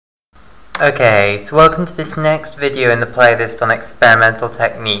Okay, so welcome to this next video in the playlist on experimental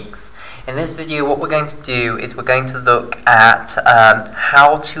techniques. In this video what we're going to do is we're going to look at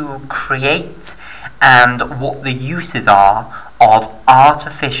how to create and what the uses are of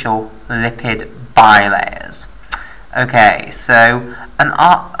artificial lipid bilayers. Okay, so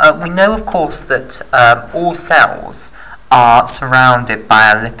we know of course that all cells are surrounded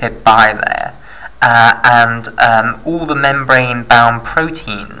by a lipid bilayer and all the membrane-bound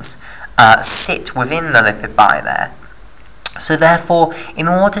proteins sit within the lipid bilayer. So therefore, in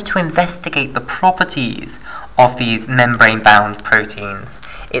order to investigate the properties of these membrane-bound proteins,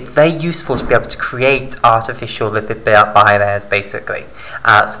 it's very useful to be able to create artificial lipid bilayers, basically,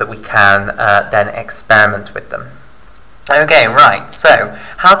 so that we can then experiment with them. Okay, right, so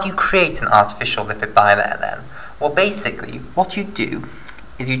how do you create an artificial lipid bilayer then? Well, basically, what you do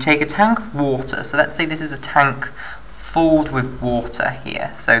is you take a tank of water, so let's say this is a tank filled with water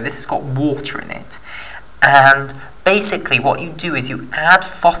here, so this has got water in it, and basically what you do is you add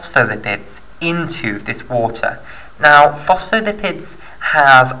phospholipids into this water. Now, phospholipids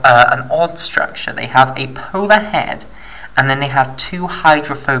have an odd structure. They have a polar head, and then they have two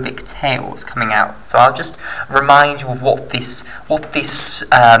hydrophobic tails coming out. So I'll just remind you of what this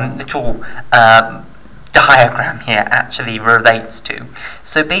little diagram here actually relates to.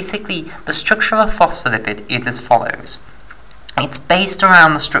 So basically, the structure of a phospholipid is as follows. It's based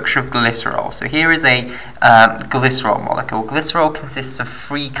around the structure of glycerol. So here is a glycerol molecule. Glycerol consists of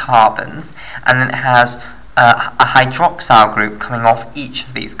 3 carbons, and then it has a hydroxyl group coming off each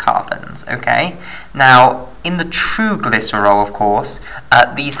of these carbons. Okay. Now, in the true glycerol, of course,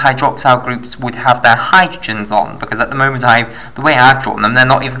 these hydroxyl groups would have their hydrogens on, because at the moment the way I've drawn them, they're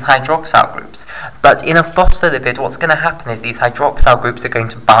not even hydroxyl groups. But in a phospholipid, what's going to happen is these hydroxyl groups are going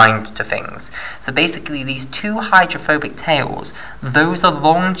to bind to things. So basically, these 2 hydrophobic tails, those are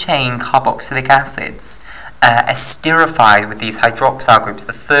long-chain carboxylic acids, esterified with these hydroxyl groups,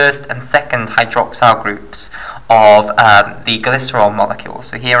 the first and second hydroxyl groups of the glycerol molecule.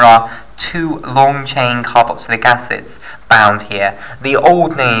 So here are 2 long-chain carboxylic acids bound here. The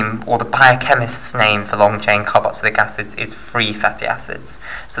old name, or the biochemist's name for long-chain carboxylic acids, is free fatty acids.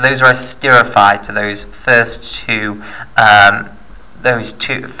 So those are esterified to those first two. They're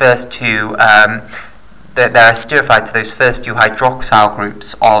esterified to those first 2 hydroxyl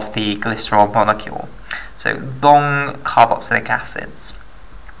groups of the glycerol molecule. So long carboxylic acids.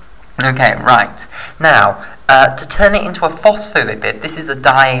 Okay, right. Now, to turn it into a phospholipid, this is a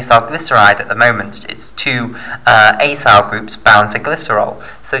diacyl glyceride at the moment. It's 2 acyl groups bound to glycerol.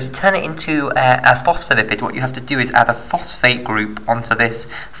 So to turn it into a phospholipid, what you have to do is add a phosphate group onto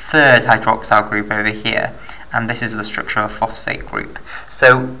this 3rd hydroxyl group over here. And this is the structure of a phosphate group.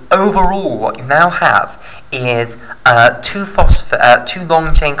 So overall, what you now have is 2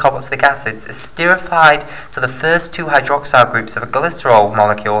 long-chain carboxylic acids esterified to the first 2 hydroxyl groups of a glycerol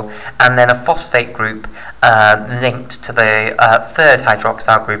molecule, and then a phosphate group linked to the 3rd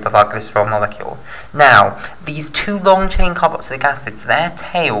hydroxyl group of our glycerol molecule. Now, these 2 long-chain carboxylic acids, their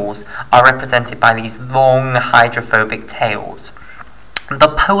tails are represented by these long hydrophobic tails. The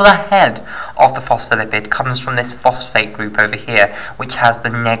polar head of the phospholipid comes from this phosphate group over here, which has the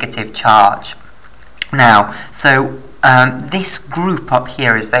negative charge. Now, so this group up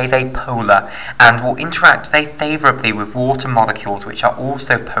here is very, very polar and will interact very favourably with water molecules, which are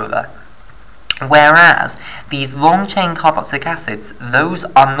also polar. Whereas these long-chain carboxylic acids, those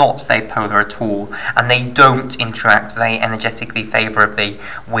are not very polar at all, and they don't interact very energetically favourably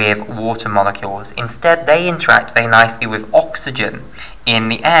with water molecules. Instead, they interact very nicely with oxygen in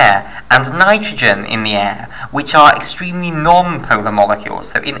the air and nitrogen in the air, which are extremely non-polar molecules.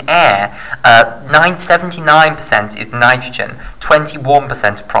 So in air, 79% is nitrogen,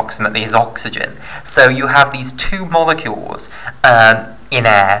 21% approximately is oxygen. So you have these 2 molecules in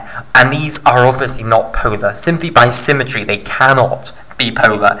air, and these are obviously not polar. Simply by symmetry, they cannot be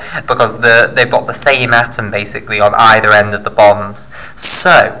polar, because they've got the same atom basically on either end of the bonds.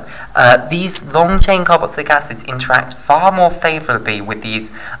 So these long-chain carboxylic acids interact far more favourably with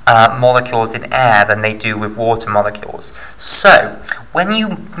these molecules in air than they do with water molecules. So when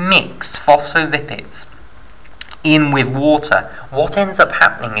you mix phospholipids in with water, what ends up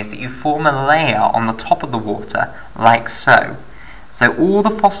happening is that you form a layer on the top of the water, like so. So all the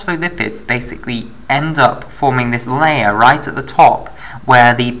phospholipids basically end up forming this layer right at the top,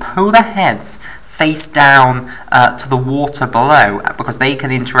 where the polar heads face down to the water below, because they can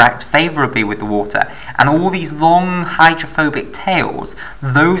interact favourably with the water. And all these long hydrophobic tails,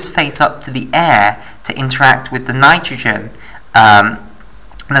 those face up to the air to interact with the nitrogen and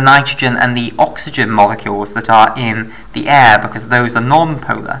the oxygen molecules that are in the air, because those are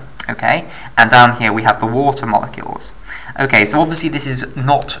non-polar. okay? And down here we have the water molecules. Okay, so obviously this is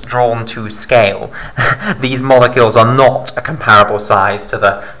not drawn to scale. These molecules are not a comparable size to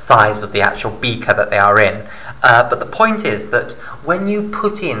the size of the actual beaker that they are in. But the point is that when you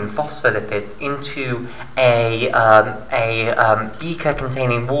put in phospholipids into a beaker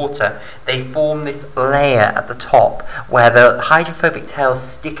containing water, they form this layer at the top where the hydrophobic tails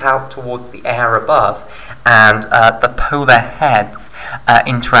stick out towards the air above, and the polar heads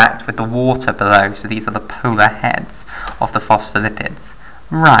interact with the water below. So these are the polar heads of the phospholipids.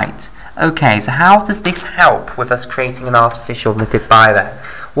 Right, okay, so how does this help with us creating an artificial lipid bilayer?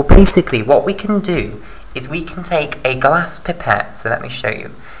 Well, basically what we can do is we can take a glass pipette. So let me show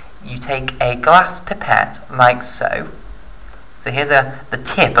you. You take a glass pipette like so. So here's the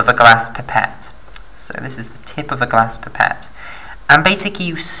tip of a glass pipette. So this is the tip of a glass pipette. And basically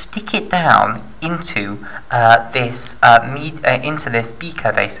you stick it down into into this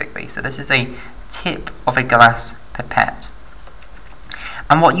beaker, basically. So this is a tip of a glass pipette.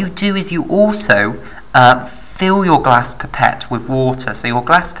 And what you do is you also fill your glass pipette with water. So your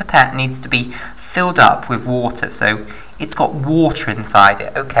glass pipette needs to be filled up with water. So it's got water inside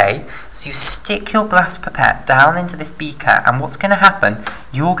it, okay? So you stick your glass pipette down into this beaker, and what's going to happen,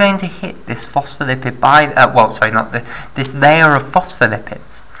 you're going to hit this phospholipid this layer of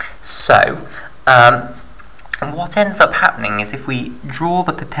phospholipids. So what ends up happening is if we draw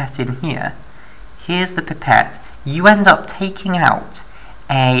the pipette in here, here's the pipette, you end up taking out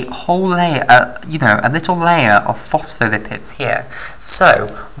a whole layer, a little layer of phospholipids here. So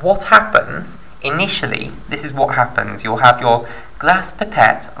what happens, initially, this is what happens. You'll have your glass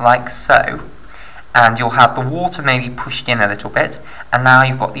pipette like so, and you'll have the water maybe pushed in a little bit, and now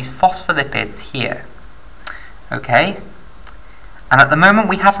you've got these phospholipids here. Okay? And at the moment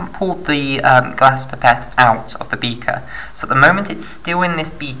we haven't pulled the glass pipette out of the beaker. So at the moment it's still in this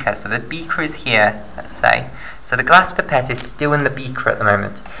beaker. So the beaker is here, let's say. So the glass pipette is still in the beaker at the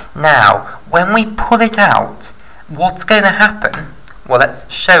moment. Now, when we pull it out, what's going to happen? Well,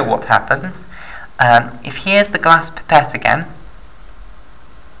 let's show what happens. If here's the glass pipette again,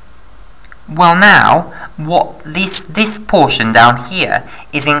 well now, this portion down here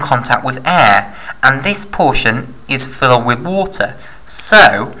is in contact with air, and this portion is filled with water.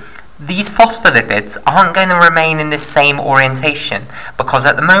 So, these phospholipids aren't going to remain in this same orientation, because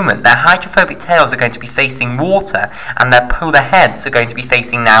at the moment their hydrophobic tails are going to be facing water, and their polar heads are going to be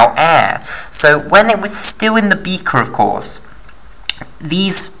facing now air. So when it was still in the beaker, of course,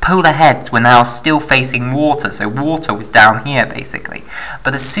 these polar heads were now still facing water, so water was down here basically.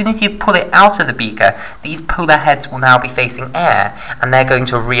 But as soon as you pull it out of the beaker, these polar heads will now be facing air, and they're going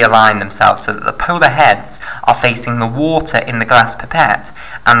to realign themselves so that the polar heads are facing the water in the glass pipette,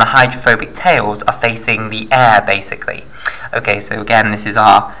 and the hydrophobic tails are facing the air basically. Okay, so again, this is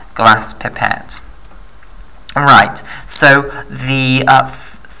our glass pipette. Right, so the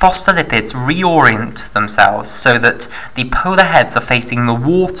phospholipids reorient themselves so that the polar heads are facing the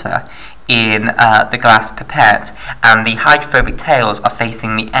water in the glass pipette, and the hydrophobic tails are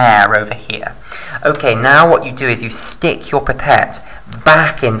facing the air over here. Okay, now what you do is you stick your pipette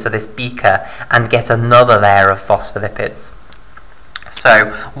back into this beaker and get another layer of phospholipids. So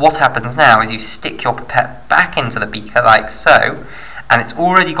what happens now is you stick your pipette back into the beaker like so, and it's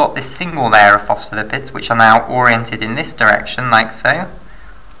already got this single layer of phospholipids which are now oriented in this direction like so.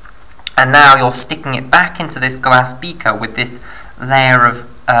 And now you're sticking it back into this glass beaker with this layer of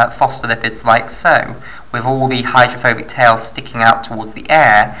phospholipids like so, with all the hydrophobic tails sticking out towards the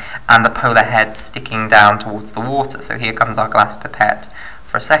air and the polar heads sticking down towards the water. So here comes our glass pipette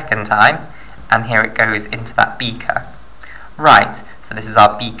for a second time, and here it goes into that beaker. Right, so this is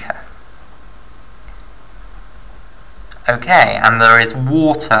our beaker. Okay, and there is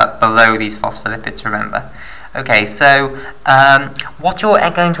water below these phospholipids, remember. Okay, so what you're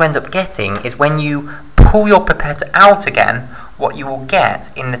going to end up getting is when you pull your pipette out again, what you will get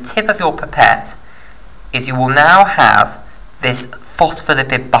in the tip of your pipette is you will now have this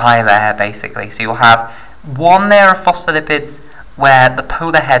phospholipid bilayer basically. So you'll have one layer of phospholipids where the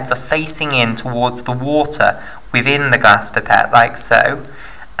polar heads are facing in towards the water within the glass pipette like so,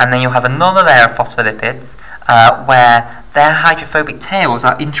 and then you'll have another layer of phospholipids where their hydrophobic tails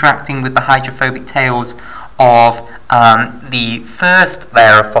are interacting with the hydrophobic tails of the first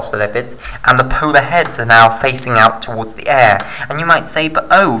layer of phospholipids, and the polar heads are now facing out towards the air. And you might say, but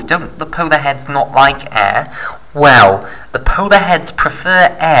oh, don't the polar heads not like air? Well, the polar heads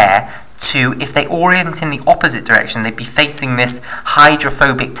prefer air to, if they orient in the opposite direction, they'd be facing this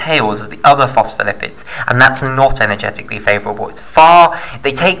hydrophobic tails of the other phospholipids, and that's not energetically favourable.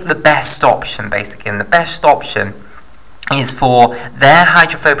 They take the best option, basically, and the best option is for their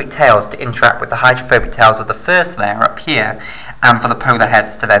hydrophobic tails to interact with the hydrophobic tails of the first layer up here, and for the polar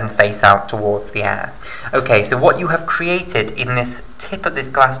heads to then face out towards the air. Okay, so what you have created in this tip of this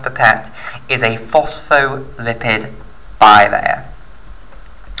glass pipette is a phospholipid bilayer.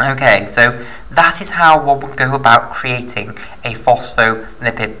 Okay, so that is how one would go about creating a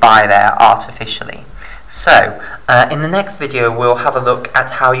phospholipid bilayer artificially. So, in the next video we'll have a look at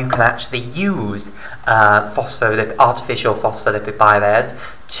how you can actually use artificial phospholipid bilayers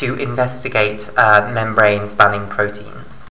to investigate membrane-spanning proteins.